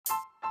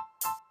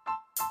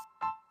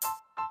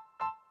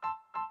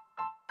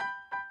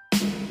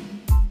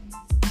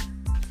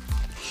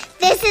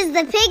This is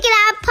the Pick It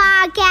Up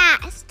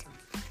Podcast.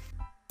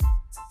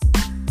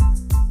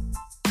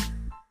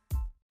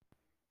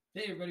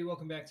 Hey everybody,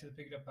 welcome back to the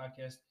Pick It Up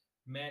Podcast.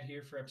 Matt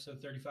here for episode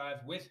 35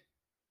 with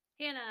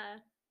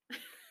Hannah.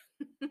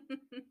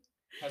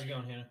 How's it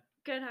going, Hannah?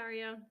 Good, how are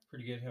you?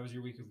 Pretty good. How was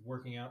your week of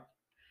working out?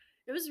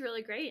 It was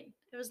really great.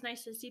 It was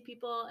nice to see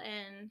people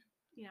and,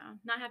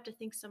 not have to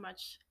think so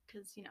much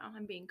because,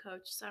 I'm being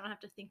coached, so I don't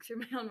have to think through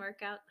my own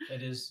workout.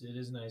 It is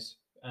nice.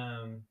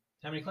 How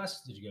many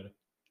classes did you go to?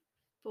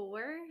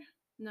 4?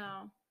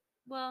 No.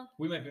 Well,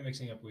 We might be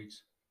mixing up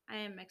weeks. I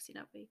am mixing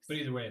up weeks. But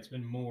either way, it's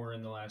been more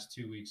in the last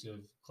 2 weeks of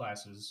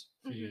classes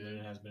for you than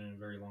it has been in a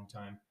very long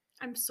time.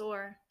 I'm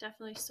sore.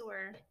 Definitely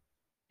sore.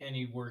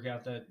 Any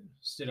workout that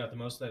stood out the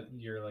most that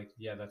you're like,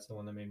 yeah, that's the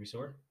one that made me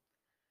sore?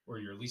 Or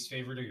your least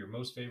favorite or your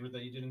most favorite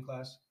that you did in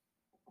class?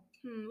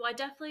 Well, I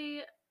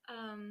definitely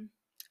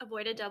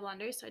avoided double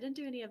unders, so I didn't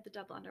do any of the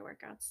double under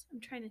workouts.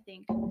 I'm trying to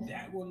think.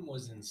 That one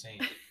was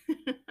insane.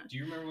 Do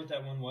you remember what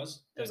that one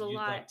was? It was that a you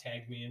lot. Like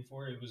tagged me in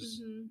for? It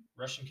was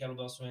Russian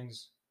kettlebell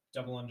swings,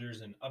 double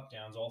unders, and up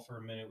downs, all for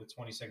a minute with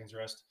 20 seconds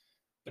rest.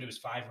 But it was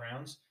 5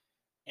 rounds.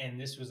 And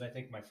this was, I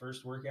think, my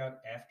first workout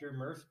after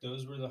Murph.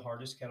 Those were the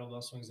hardest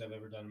kettlebell swings I've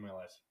ever done in my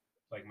life.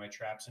 Like my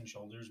traps and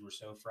shoulders were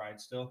so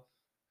fried still.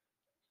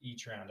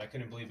 Each round. I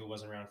couldn't believe it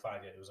wasn't round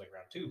 5 yet. It was like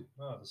round 2.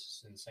 Oh, this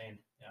is insane.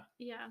 Yeah.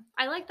 Yeah.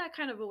 I like that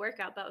kind of a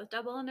workout, but with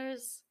double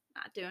unders,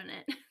 not doing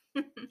it.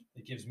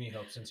 It gives me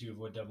hope since you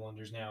avoid double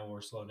unders now or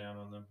slow down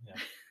on them.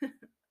 Yeah.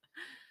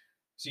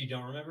 So you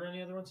don't remember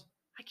any other ones?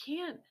 I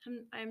can't.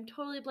 I'm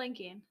totally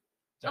blanking.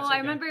 That's I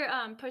okay.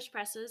 remember push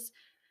presses,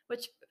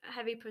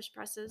 heavy push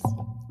presses,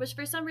 which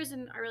for some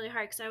reason are really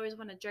hard because I always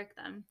want to jerk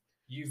them.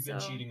 You've been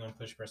cheating on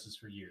push presses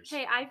for years.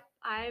 Hey,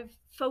 I've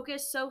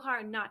focused so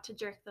hard not to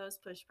jerk those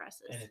push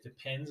presses. And it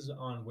depends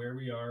on where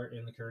we are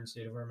in the current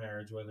state of our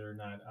marriage, whether or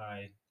not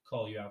I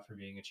call you out for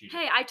being a cheater.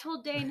 Hey, I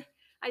told Dane,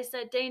 I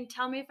said, Dane,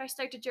 tell me if I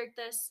start to jerk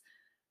this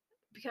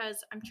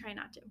because I'm trying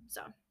not to.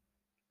 So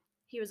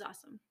he was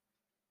awesome.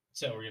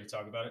 So we're going to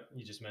talk about it.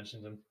 You just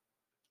mentioned him.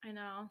 I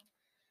know.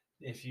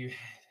 If you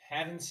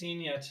haven't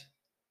seen yet,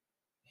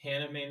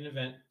 Hannah made an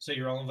event. So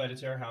you're all invited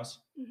to our house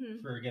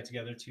for a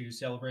get-together to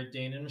celebrate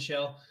Dane and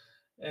Michelle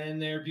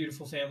and their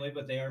beautiful family,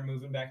 but they are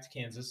moving back to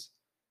Kansas.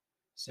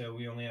 So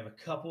we only have a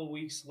couple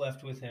weeks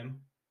left with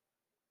him.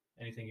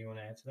 Anything you want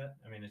to add to that?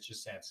 I mean, it's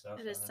just sad stuff.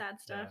 It is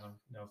sad stuff. I don't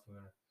know if we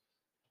want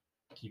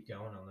to keep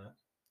going on that.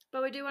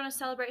 But we do want to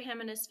celebrate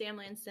him and his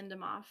family and send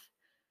him off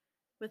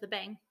with a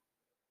bang.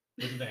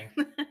 With a bang.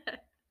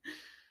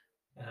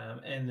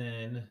 And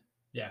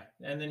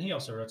then he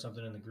also wrote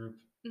something in the group.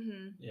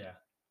 Yeah.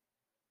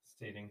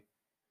 Stating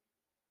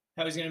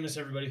how he's going to miss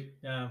everybody.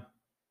 I'm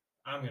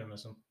going to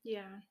miss him.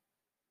 Yeah.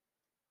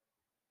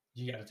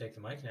 You got to take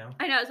the mic now.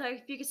 I know. It's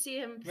like if you could see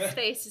him, his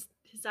face,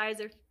 his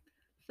eyes are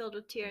filled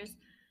with tears.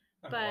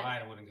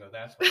 I wouldn't go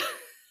that far.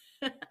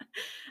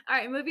 All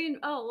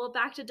right,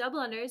 back to double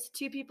unders.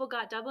 2 people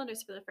got double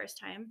unders for the first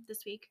time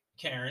this week.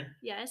 Karen.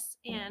 Yes.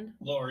 And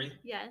Lori.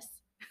 Yes.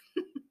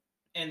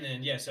 And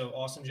then, so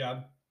awesome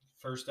job.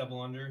 First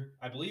double under,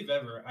 I believe,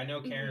 ever. I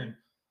know Karen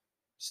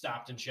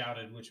stopped and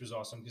shouted, which was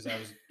awesome because I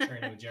was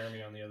training with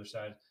Jeremy on the other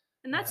side.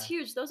 And that's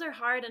huge. Those are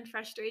hard and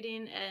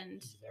frustrating,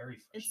 and very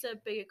frustrating. It's a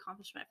big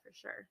accomplishment for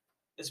sure.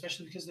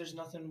 Especially because there's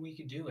nothing we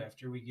could do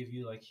after we give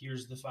you, like,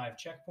 here's the 5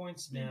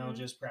 checkpoints. Now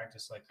just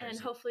practice like crazy. And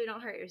hopefully you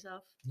don't hurt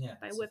yourself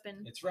by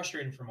whipping. It's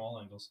frustrating from all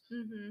angles.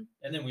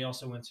 And then we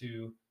also went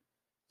to,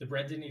 the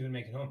bread didn't even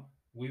make it home.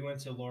 We went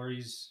to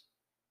Lori's,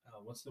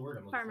 what's the word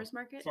I'm looking Farmer's for?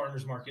 market.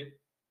 Farmer's market.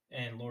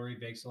 And Lori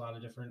bakes a lot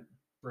of different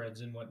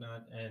breads and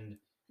whatnot. And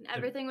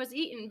everything was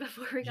eaten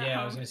before we got home.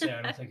 Yeah, I was going to say,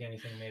 I don't think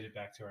anything made it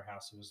back to our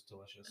house. It was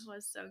delicious. It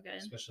was so good.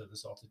 Especially the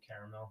salted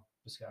caramel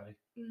biscotti.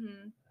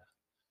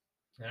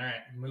 All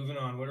right, moving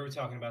on. What are we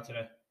talking about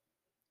today?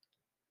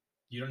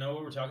 You don't know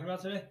what we're talking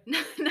about today?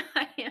 No,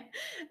 I am.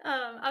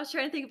 I was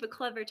trying to think of a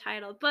clever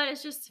title, but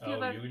it's just a few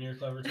of our... you and your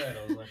clever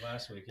titles like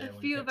last week. Yeah, a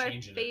few of our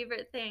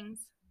favorite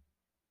things.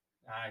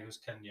 I was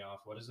cutting you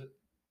off. What is it?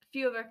 A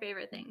few of our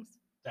favorite things.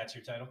 That's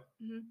your title?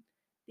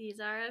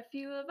 These are a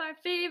few of our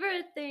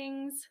favorite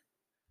things.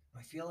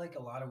 I feel like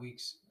a lot of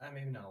weeks,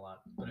 maybe not a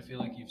lot, but I feel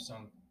like you've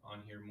sung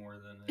on here more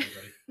than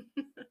anybody,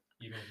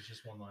 even if it's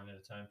just one line at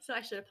a time. So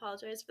I should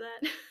apologize for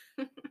that.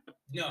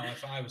 No,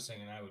 if I was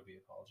singing, I would be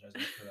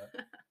apologizing for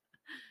that.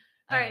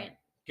 All right.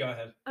 Go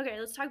ahead. Okay,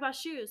 let's talk about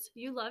shoes.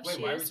 You love shoes.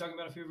 Wait, why are we talking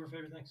about a few of our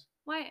favorite things?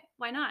 Why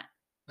not?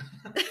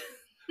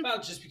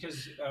 Well, just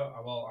because,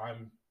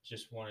 I'm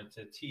just wanted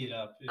to tee it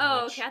up.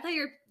 Okay. I thought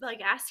you were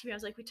like asking me. I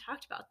was like, we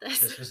talked about this.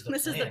 This was the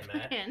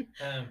plan,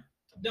 Matt.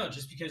 No,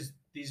 just because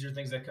these are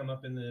things that come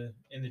up in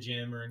the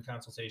gym or in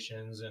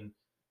consultations, and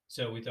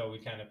so we thought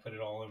we'd kind of put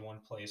it all in one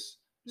place.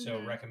 So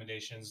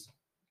recommendations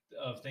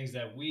of things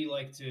that we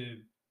like to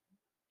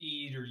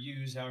eat or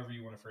use, however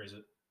you want to phrase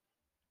it.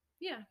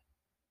 Yeah.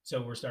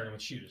 So we're starting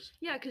with shoes.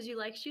 Yeah, because you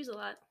like shoes a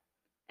lot,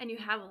 and you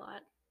have a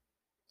lot.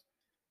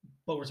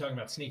 But we're talking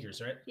about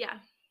sneakers, right? Yeah.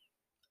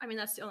 I mean,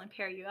 that's the only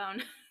pair you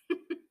own.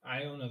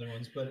 I own other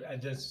ones, but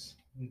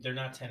they're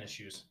not tennis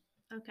shoes.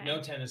 Okay.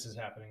 No tennis is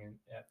happening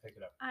at Pick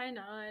It Up. I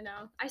know.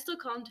 I still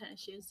call them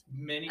tennis shoes.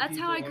 Many That's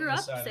people how I on grew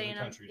this up side of saying the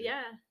them. country do.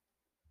 Yeah.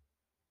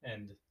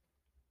 And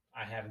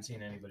I haven't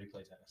seen anybody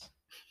play tennis.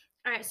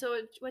 All right. So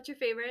what's your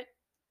favorite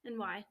and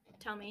why?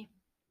 Tell me.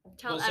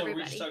 Tell So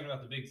everybody. we're just talking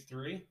about the big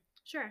three?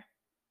 Sure.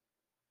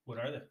 What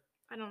are they?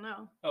 I don't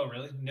know. Oh,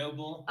 really?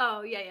 Noble,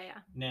 Oh, yeah.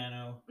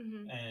 Nano,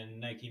 Mm-hmm. and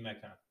Nike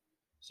Metcon.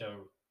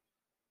 So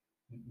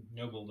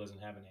Noble doesn't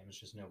have a name. It's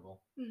just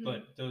Noble. Mm-hmm.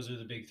 But those are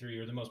the big three,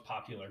 or the most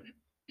popular.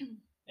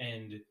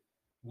 And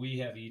we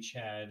have each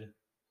had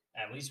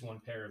at least one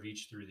pair of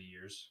each through the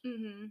years.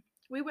 Mm-hmm.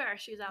 We wear our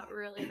shoes out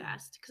really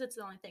fast because it's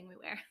the only thing we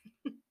wear.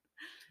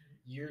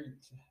 You're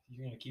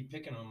gonna keep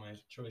picking on my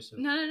choice of.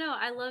 No.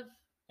 I love.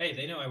 Hey,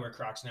 they know I wear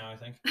Crocs now. I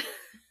think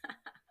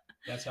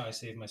that's how I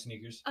save my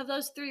sneakers. Of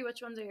those three,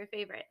 which ones are your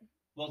favorite?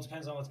 Well, it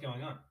depends on what's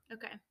going on.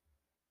 Okay.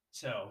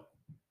 So,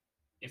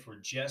 if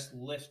we're just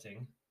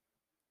lifting,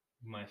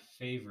 my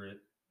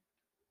favorite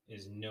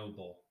is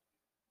Noble.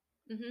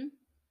 Mm-hmm.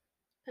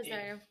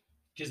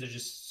 Because they're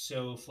just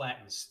so flat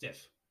and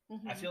stiff.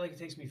 Mm-hmm. I feel like it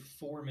takes me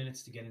 4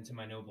 minutes to get into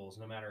my Nobles,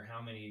 no matter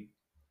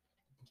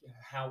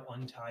how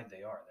untied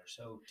they are. They're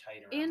so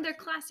tight around. And they're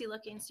classy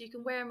looking, so you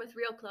can wear them with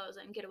real clothes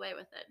and get away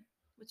with it,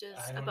 which is a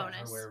bonus. I don't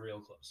ever wear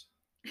real clothes.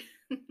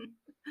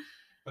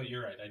 But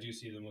you're right. I do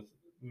see them with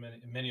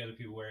many other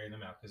people wearing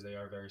them out because they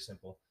are very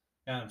simple.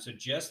 So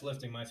just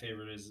lifting, my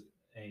favorite is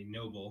a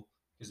Noble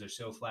because they're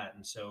so flat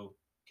and so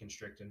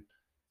constricted.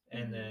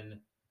 And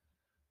then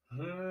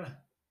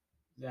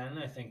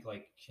I think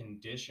like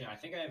condition. I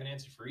think I have an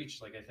answer for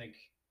each. Like I think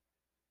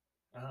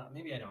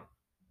maybe I don't.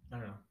 I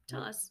don't know.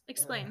 Tell us.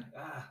 Explain.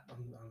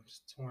 I'm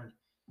just torn.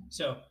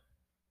 So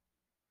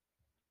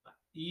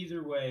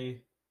either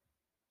way,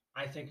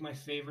 I think my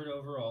favorite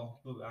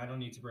overall, but I don't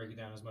need to break it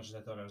down as much as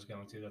I thought I was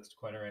going to. That's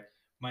quite all right.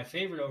 My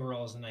favorite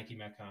overall is the Nike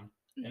Metcon,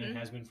 and it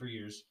has been for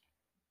years.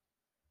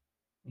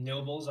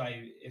 Nobles,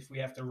 if we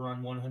have to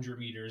run 100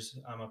 meters,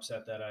 I'm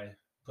upset that I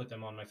put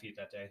them on my feet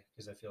that day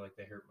because I feel like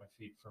they hurt my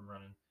feet from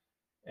running.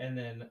 And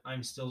then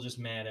I'm still just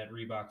mad at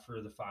Reebok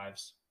for the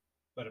 5s.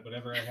 But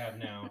whatever I have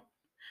now,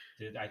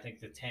 I think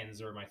the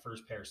 10s are my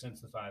first pair since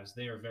the 5s.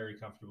 They are very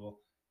comfortable.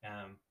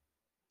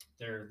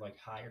 They're like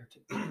higher,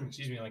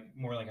 like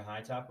more like a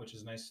high top, which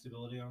is nice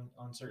stability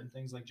on certain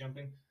things like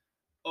jumping.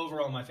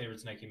 Overall, my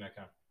favorite's Nike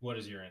Metcon. What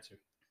is your answer?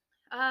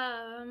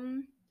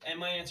 And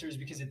my answer is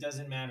because it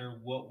doesn't matter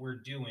what we're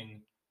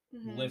doing,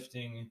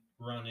 lifting,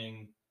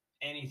 running,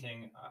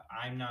 anything.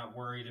 I'm not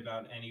worried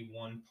about any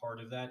one part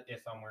of that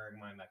if I'm wearing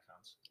my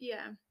Metcons.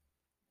 Yeah.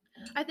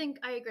 I think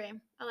I agree.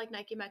 I like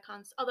Nike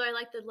Metcons, although I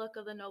like the look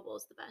of the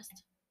Nobles the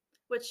best,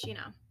 which,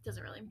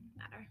 doesn't really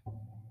matter.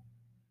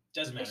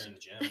 Doesn't matter in the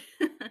gym.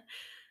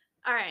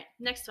 All right,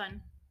 next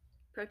one.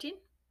 Protein?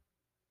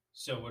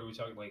 So what are we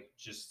talking, like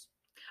just...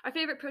 Our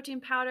favorite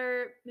protein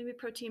powder, maybe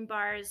protein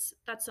bars.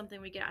 That's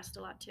something we get asked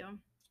a lot too.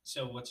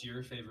 So what's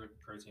your favorite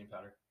protein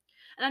powder?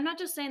 And I'm not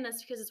just saying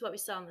this because it's what we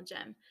sell in the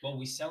gym. Well,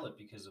 we sell it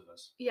because of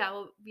us.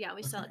 Yeah,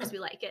 we sell it because we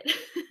like it.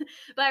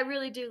 But I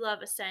really do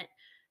love Ascent.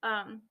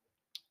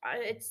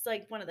 It's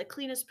like one of the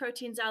cleanest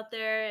proteins out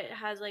there. It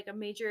has like a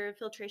major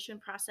filtration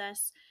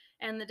process,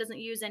 and it doesn't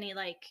use any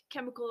like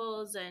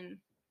chemicals and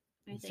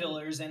anything.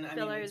 Fillers. And I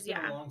mean, it's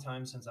been a long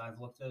time since I've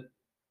looked at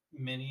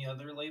many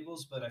other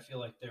labels, but I feel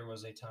like there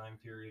was a time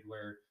period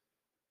where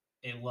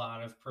a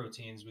lot of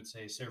proteins would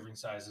say serving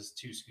size is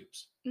 2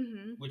 scoops,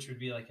 which would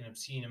be like an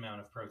obscene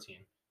amount of protein,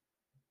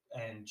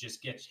 and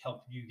just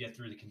help you get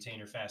through the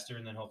container faster,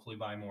 and then hopefully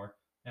buy more.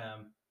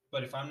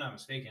 But if I'm not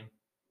mistaken,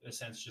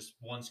 Ascent's just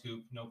 1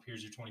 scoop. Nope,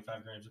 here's your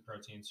 25 grams of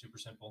protein. Super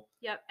simple.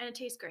 Yep, and it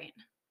tastes great.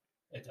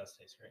 It does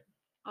taste great.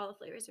 All the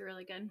flavors are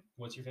really good.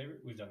 What's your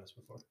favorite? We've done this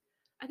before.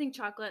 I think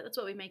chocolate. That's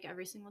what we make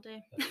every single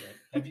day. That's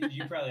right.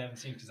 You probably haven't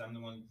seen, because I'm the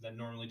one that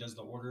normally does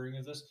the ordering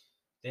of this.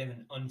 They have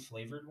an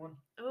unflavored one.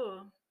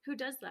 Oh, who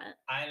does that?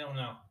 I don't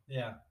know.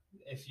 Yeah,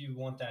 if you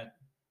want that.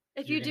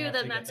 If you do,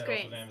 then that's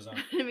great. Off of Amazon.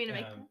 I didn't mean to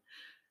make that.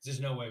 There's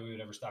no way we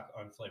would ever stock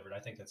unflavored. I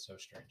think that's so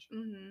strange.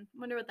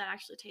 Wonder what that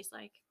actually tastes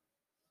like.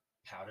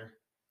 Powder.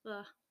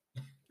 Ugh.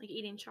 Like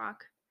eating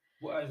chalk.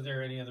 Well, are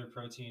there any other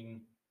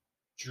protein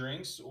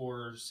drinks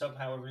or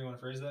however you want to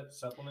phrase that,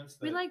 supplements?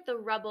 We like the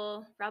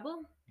Rebel.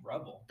 Rebel?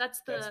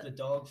 That's the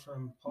dog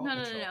from Paw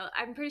Patrol. No.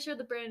 I'm pretty sure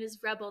the brand is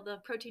Rebel, the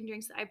protein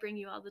drinks that I bring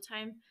you all the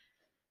time.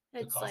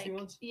 It's the coffee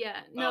ones?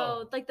 Yeah.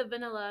 No, like the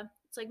vanilla.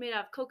 It's like made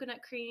out of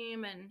coconut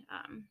cream and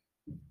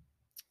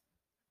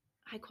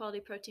high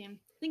quality protein.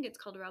 I think it's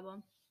called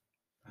Rebel.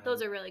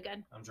 Those are really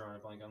good. I'm drawing a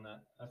blank on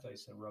that. I thought you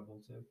said Rebel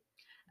too.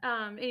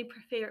 Any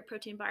favorite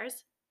protein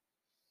bars?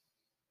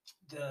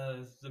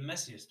 The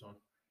messiest one.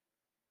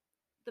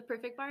 The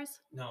Perfect bars?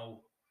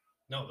 No,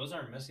 those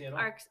aren't messy at all.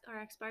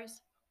 RX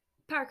bars?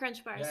 Power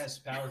Crunch bars. Yes,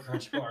 Power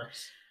Crunch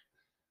bars.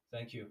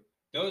 Thank you.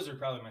 Those are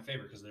probably my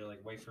favorite because they're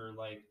like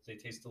wafer-like. They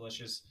taste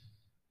delicious,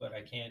 but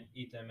I can't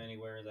eat them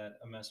anywhere that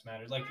a mess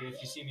matters. Like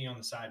if you see me on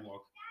the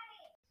sidewalk,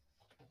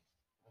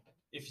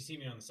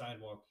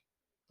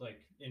 like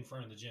in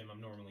front of the gym,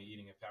 I'm normally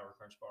eating a Power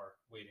Crunch bar,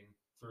 waiting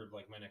for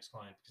like my next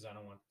client because I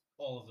don't want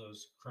all of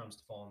those crumbs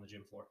to fall on the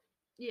gym floor.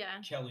 Yeah.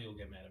 Kelly will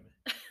get mad at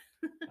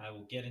me. I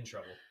will get in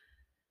trouble.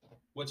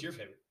 What's your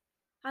favorite?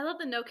 I love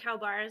the no cow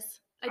bars.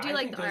 I do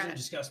like think the those are RX.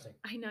 disgusting.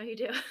 I know you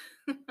do.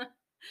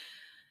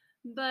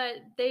 But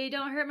they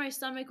don't hurt my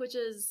stomach, which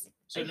is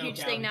So a no huge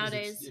cow thing because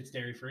nowadays. it's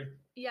dairy free.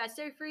 Yeah, it's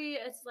dairy free.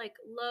 It's like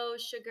low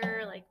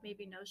sugar, like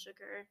maybe no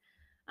sugar.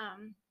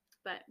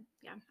 But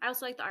yeah, I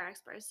also like the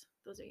RX bars.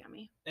 Those are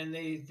yummy. And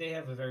they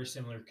have a very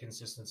similar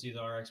consistency,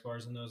 the RX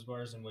bars and those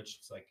bars, in which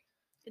it's like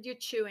You're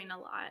chewing a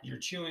lot. you're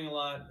chewing a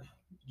lot.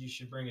 You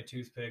should bring a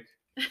toothpick.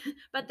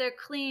 But they're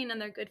clean and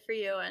they're good for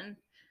you and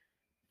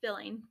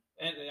filling.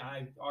 And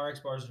RX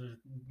bars are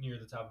near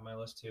the top of my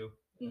list too.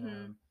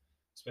 Mhm.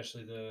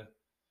 Especially the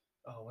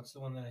what's the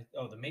one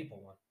the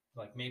maple one,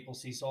 like maple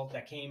sea salt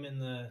that came in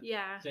the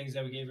Yeah. things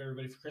that we gave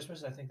everybody for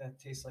Christmas. I think that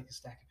tastes like a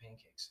stack of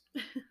pancakes.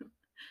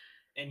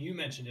 And you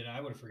mentioned it. I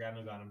would have forgotten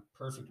about them.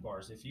 Perfect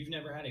bars. If you've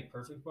never had a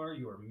perfect bar,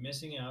 you are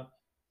missing out.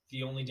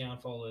 The only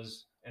downfall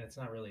is, and it's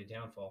not really a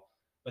downfall,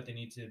 but they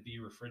need to be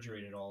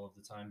refrigerated all of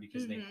the time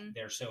because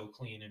they're so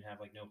clean and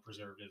have like no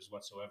preservatives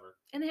whatsoever.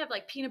 And they have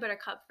like peanut butter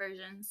cup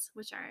versions,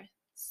 which are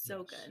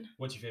so Yes. good.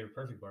 What's your favorite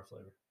perfect bar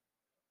flavor?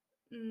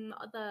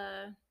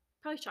 The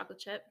probably chocolate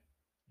chip.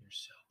 You're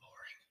so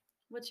boring.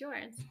 What's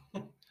yours?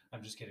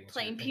 I'm just kidding. It's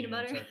Plain peanut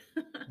butter?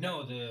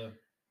 No,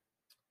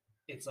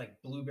 it's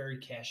like blueberry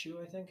cashew,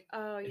 I think.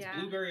 Oh, It's yeah.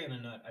 blueberry and a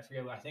nut. I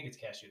forget. I think it's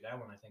cashew. That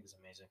one I think is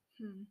amazing.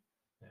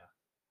 Yeah.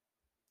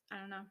 I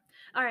don't know.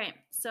 All right.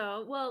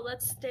 So, well,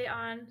 let's stay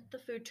on the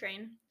food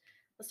train.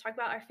 Let's talk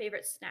about our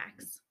favorite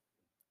snacks.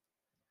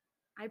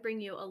 I bring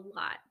you a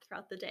lot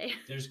throughout the day.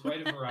 There's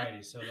quite a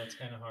variety, so that's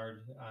kind of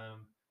hard.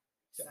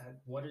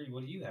 What do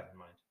you have in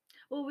mind?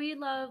 Well, we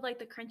love like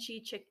the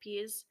crunchy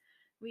chickpeas.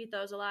 We eat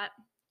those a lot.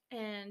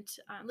 And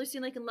Lucy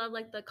and Lincoln love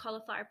like the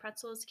cauliflower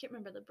pretzels. Can't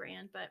remember the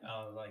brand, but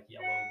Like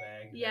yellow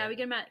bag. yeah, we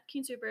get them at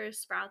King Super,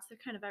 Sprouts. They're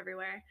kind of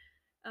everywhere.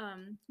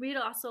 We eat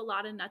also a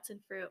lot of nuts and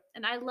fruit,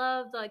 and I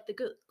love like the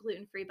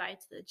gluten-free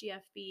bites, the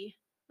GFB.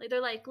 Like they're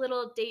like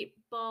little date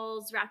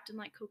balls wrapped in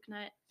like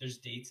coconut. There's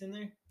dates in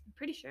there? I'm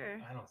pretty sure.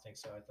 I don't think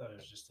so. I thought it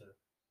was just a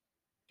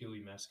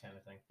gooey mess kind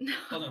of thing. No.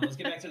 Hold on, let's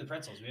get back to the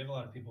pretzels. We have a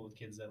lot of people with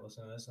kids that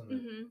listen to this.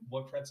 And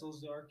what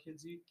pretzels do our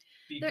kids eat?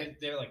 Because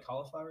they're like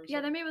cauliflower.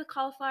 Yeah, they're made with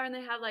cauliflower, and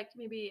they have like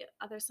maybe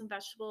some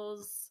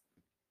vegetables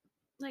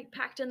like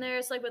packed in there.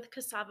 It's like with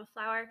cassava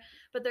flour,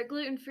 but they're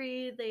gluten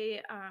free.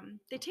 They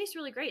taste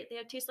really great. They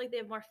taste like they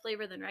have more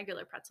flavor than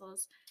regular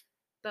pretzels.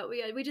 But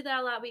we do that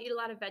a lot. We eat a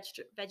lot of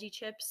veggie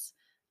chips,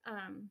 a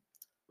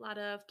lot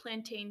of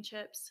plantain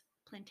chips.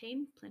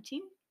 Plantain.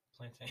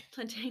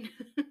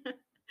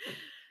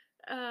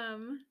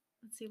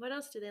 Let's see, what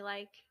else do they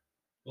like?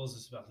 Well, is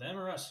this about them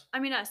or us? I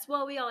mean us.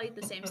 Well, we all eat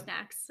the same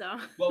snacks, so.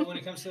 Well, when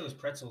it comes to those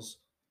pretzels,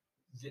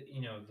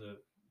 the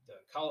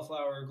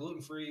cauliflower,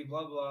 gluten-free,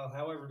 blah, blah,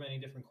 however many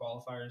different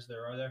qualifiers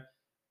there are there,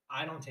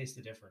 I don't taste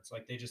the difference.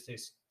 Like they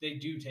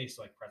do taste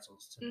like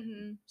pretzels to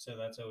me. So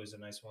that's always a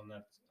nice one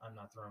that I'm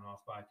not thrown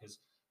off by, because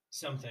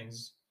some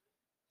things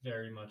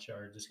very much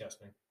are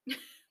disgusting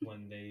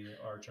when they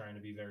are trying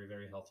to be very,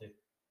 very healthy.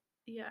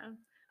 Yeah.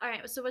 All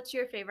right. So what's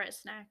your favorite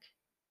snack?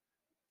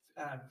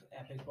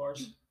 Epic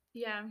bars.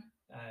 Yeah.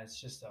 It's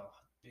just a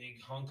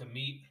big hunk of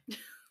meat.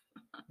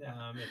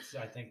 It's,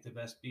 I think, the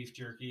best beef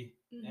jerky.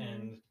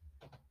 And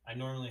I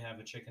normally have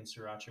a chicken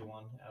sriracha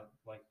one out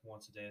like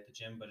once a day at the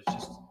gym, but it's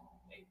just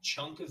a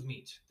chunk of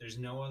meat. There's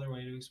no other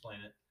way to explain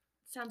it.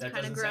 Sounds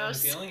kind of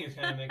gross. Sound appealing. You're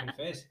kind of making a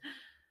face.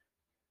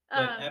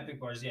 But Epic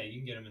bars, yeah, you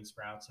can get them in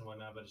Sprouts and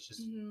whatnot, but it's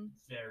just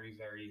very,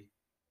 very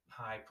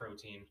high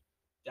protein.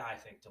 I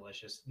think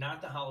delicious.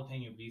 Not the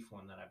jalapeno beef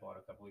one that I bought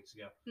a couple weeks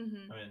ago.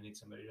 I'm gonna need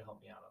somebody to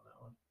help me out on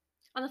that one.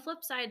 On the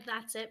flip side,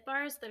 That's It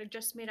bars that are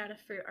just made out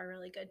of fruit are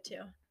really good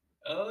too.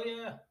 Oh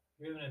yeah,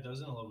 we haven't had those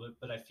in a little bit,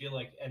 but I feel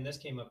like, and this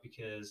came up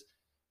because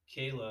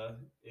Kayla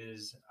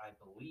is, I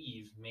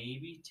believe,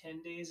 maybe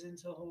 10 days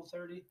into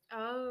Whole30.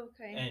 Oh,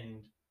 okay.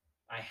 And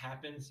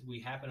we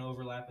happen to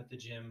overlap at the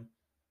gym,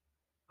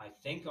 I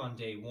think on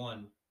day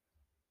one.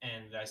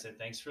 And I said,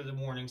 thanks for the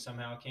warning.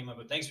 Somehow it came up,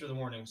 but thanks for the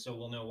warning. So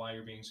we'll know why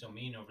you're being so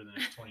mean over the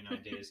next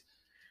 29 days.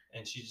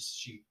 And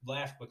she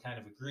laughed, but kind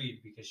of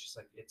agreed, because she's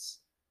like, it's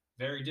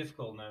very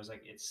difficult. And I was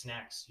like, it's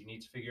snacks. You need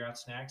to figure out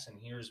snacks. And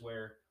here's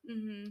where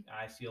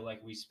I feel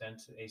like we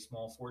spent a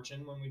small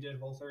fortune when we did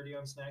Whole30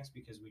 on snacks,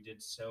 because we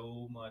did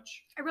so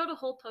much. I wrote a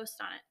whole post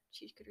on it.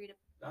 She could read it.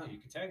 Oh, you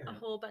could tag her. A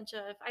whole bunch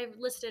of, I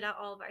listed out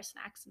all of our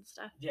snacks and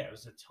stuff. Yeah, it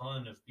was a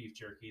ton of beef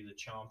jerky, the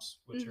chomps,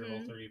 which are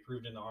Whole30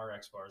 approved, in the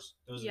RX bars.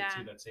 Those are the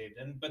two that saved.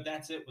 But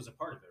That's It was a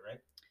part of it, right?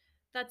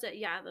 That's It.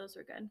 Yeah, those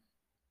were good.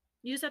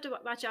 You just have to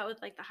watch out with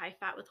like the high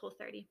fat with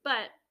Whole30,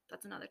 but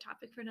that's another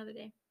topic for another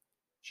day.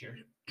 Sure.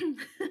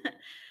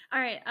 All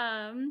right.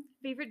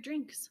 Favorite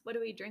drinks. What do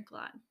we drink a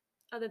lot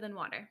other than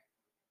water?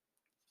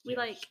 We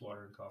like just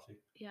water and coffee.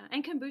 Yeah,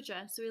 and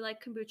kombucha. So we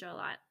like kombucha a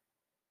lot.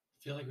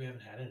 I feel like we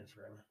haven't had it in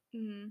forever.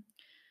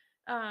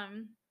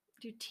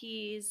 Do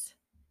teas.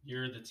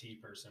 You're the tea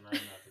person. I'm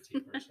not the tea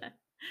person.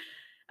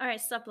 All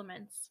right,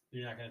 supplements.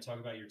 You're not going to talk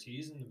about your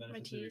teas and the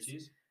benefits of your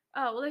teas?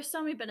 Oh, well, there's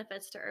so many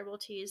benefits to herbal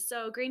teas.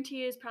 So green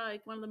tea is probably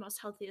like one of the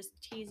most healthiest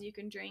teas you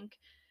can drink.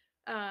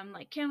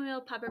 Like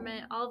chamomile,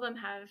 peppermint, all of them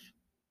have,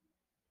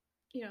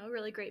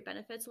 really great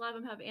benefits. A lot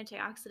of them have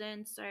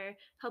antioxidants or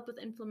help with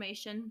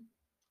inflammation.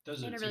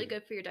 Those and are really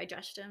good for your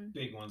digestion.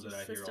 Big ones that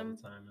I hear all the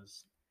time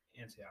is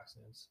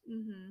antioxidants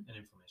and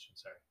inflammation.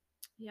 Sorry.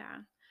 Yeah.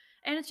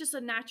 And it's just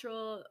a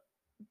natural,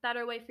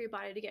 better way for your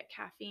body to get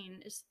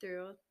caffeine is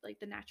through like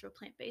the natural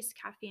plant-based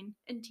caffeine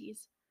in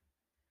teas.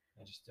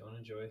 I just don't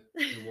enjoy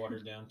the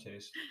watered down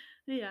taste.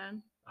 Yeah.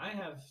 I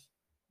have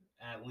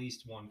at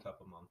least 1 cup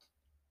a month.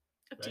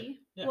 Of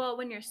tea? Yeah. Well,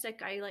 when you're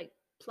sick, I like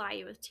ply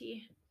you with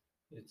tea.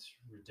 It's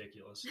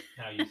ridiculous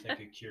how you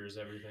think it cures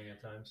everything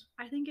at times.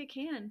 I think it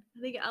can.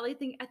 I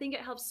think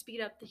it helps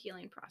speed up the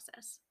healing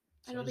process.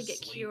 I don't think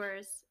it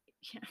cures.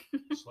 Yeah.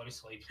 Just let me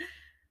sleep.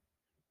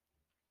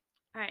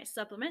 All right,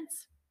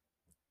 supplements.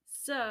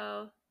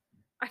 So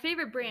our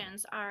favorite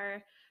brands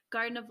are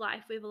Garden of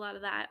Life. We have a lot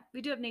of that.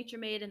 We do have Nature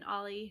Made and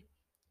Ollie.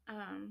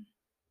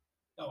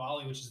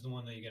 Ollie, which is the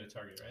one that you get at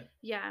Target, right?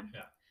 Yeah.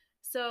 Yeah.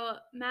 So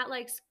Matt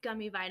likes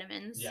gummy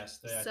vitamins. Yes,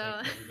 I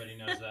think everybody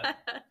knows that.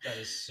 That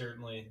is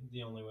certainly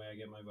the only way I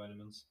get my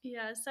vitamins.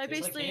 Yeah, so I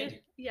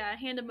basically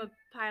hand him a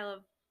pile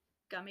of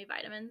gummy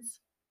vitamins.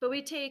 But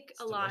we take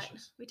a lot.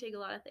 We take a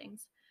lot of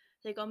things.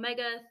 Take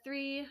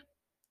omega-3.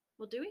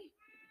 Well, do we?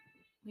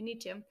 We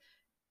need to.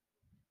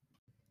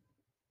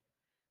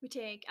 We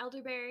take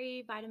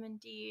elderberry, vitamin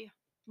D,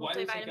 multivitamin. Why do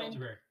you take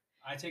elderberry?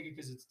 I take it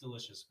because it's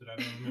delicious, but I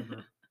don't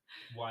remember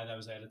why that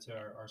was added to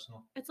our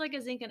arsenal. It's like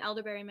a zinc and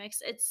elderberry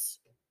mix. It's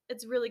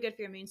really good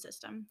for your immune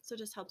system, so it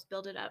just helps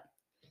build it up.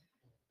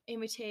 And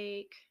we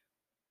take,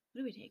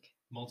 what do we take?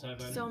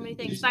 Multivitamin. So many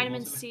things.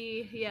 Vitamin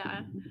C,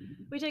 yeah.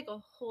 We take a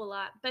whole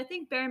lot, but I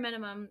think bare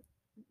minimum.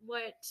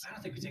 I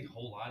don't think we take a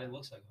whole lot. It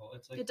looks like a whole.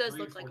 It's like it does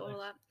look like a whole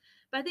lot,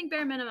 but I think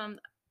bare minimum,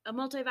 a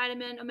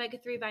multivitamin,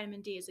 omega-3,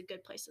 vitamin D is a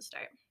good place to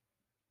start.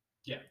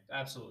 Yeah,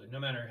 absolutely. No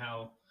matter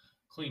how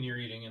clean you're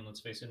eating, and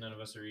let's face it, none of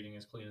us are eating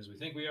as clean as we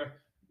think we are,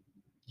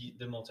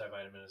 the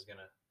multivitamin is going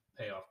to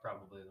pay off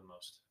probably the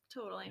most.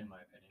 Totally. In my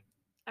opinion.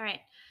 All right.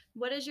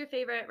 What is your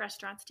favorite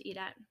restaurants to eat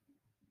at?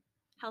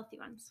 Healthy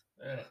ones.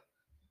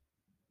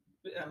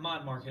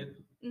 Mod Market.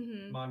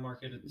 Mod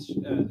Market at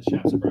the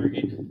Shops at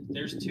Briargate.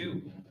 There's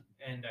 2.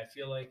 And I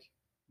feel like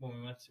when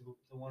we went to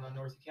the one on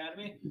North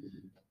Academy,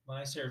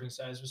 my serving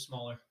size was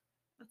smaller.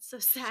 That's so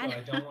sad. So I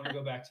don't want to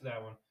go back to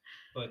that one.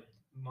 But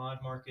Mod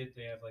Market,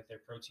 they have like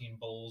their protein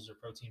bowls or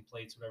protein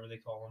plates, whatever they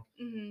call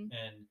them.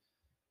 And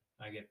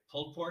I get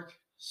pulled pork,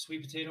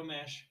 sweet potato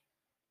mash,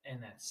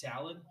 and that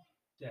salad.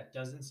 That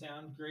doesn't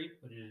sound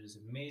great, but it is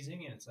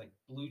amazing. And it's like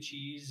blue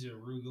cheese,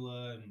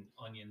 arugula, and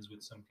onions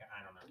with some,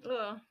 I don't know.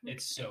 Oh.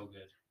 It's so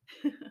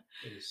good.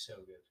 It is so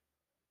good.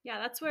 Yeah,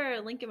 that's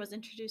where Lincoln was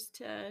introduced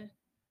to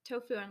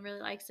tofu and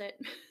really likes it.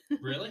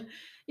 Really?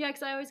 Yeah,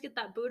 because I always get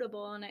that Buddha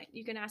bowl, and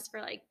you can ask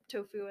for like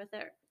tofu with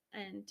it,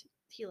 and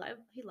he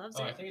loves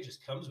it. I think it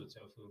just comes with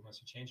tofu unless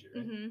you change it,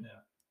 right? Yeah.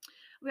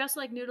 We also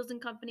like Noodles and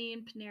Company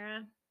and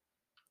Panera.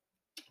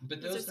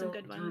 But those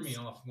threw me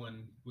off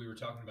when we were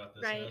talking about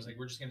this. Right. And I was like,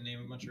 we're just going to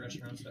name a bunch of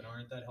restaurants that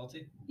aren't that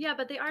healthy. Yeah,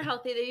 but they are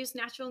healthy. They use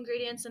natural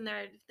ingredients, and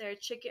their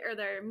chicken or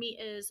their meat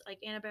is like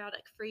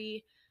antibiotic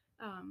free.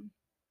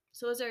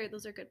 So those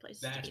are good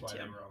places. That's to eat why too.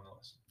 they were on the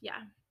list.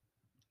 Yeah,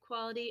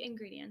 quality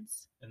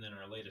ingredients. And then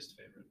our latest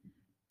favorite,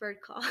 Bird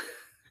Call.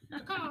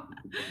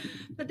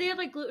 But they have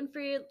like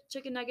gluten-free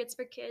chicken nuggets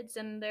for kids,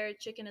 and their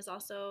chicken is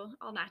also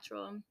all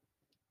natural.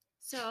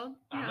 So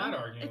I'm not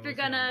arguing if you're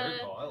gonna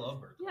Bird Call. I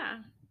love Bird Call. Yeah.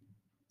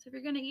 So if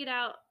you're gonna eat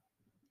out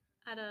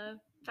at a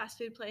fast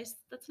food place,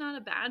 that's not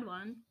a bad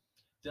one.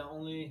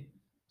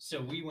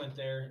 So we went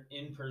there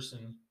in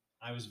person.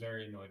 I was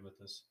very annoyed with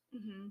this.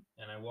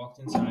 And I walked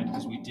inside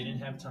because we didn't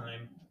have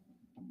time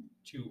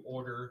to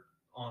order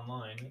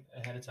online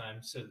ahead of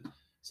time. So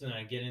then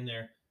I get in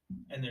there,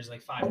 and there's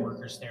like 5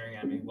 workers staring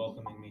at me,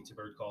 welcoming me to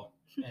Bird Call.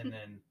 And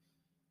then,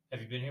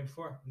 have you been here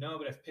before? No,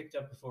 but I've picked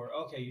up before.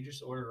 Okay, you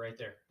just order right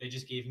there. They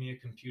just gave me a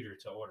computer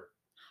to order.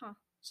 Huh.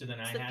 So then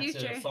I had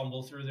to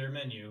fumble through their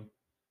menu,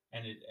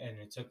 and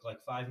it took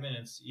like 5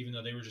 minutes, even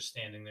though they were just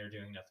standing there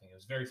doing nothing. It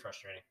was very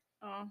frustrating.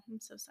 Oh, I'm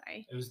so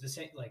sorry. It was the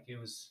same,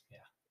 It's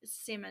the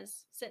same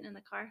as sitting in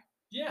the car.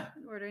 Yeah.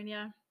 And ordering,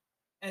 yeah.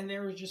 And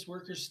there were just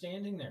workers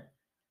standing there,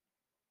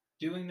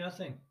 doing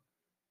nothing.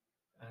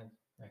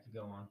 I could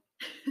go on,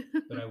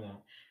 but I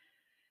won't.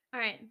 All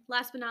right.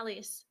 Last but not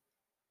least.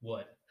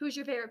 What? Who's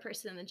your favorite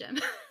person in the gym?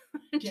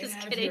 Get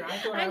out of here. I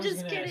thought I was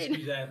going to ask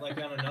you that like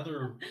on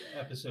another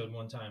episode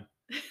one time,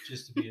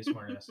 just to be a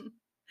smart ass.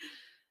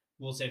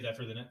 We'll save that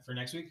for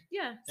next week.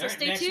 Yeah. So all right,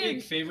 stay next tuned.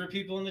 Week, favorite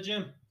people in the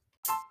gym.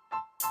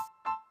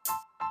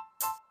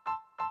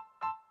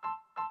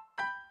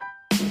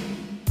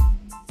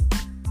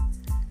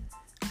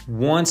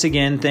 Once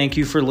again, thank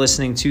you for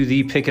listening to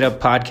the Pick It Up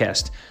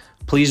podcast.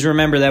 Please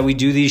remember that we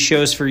do these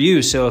shows for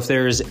you, so if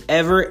there is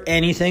ever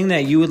anything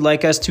that you would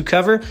like us to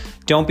cover,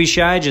 don't be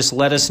shy, just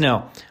let us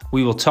know.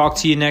 We will talk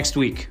to you next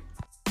week.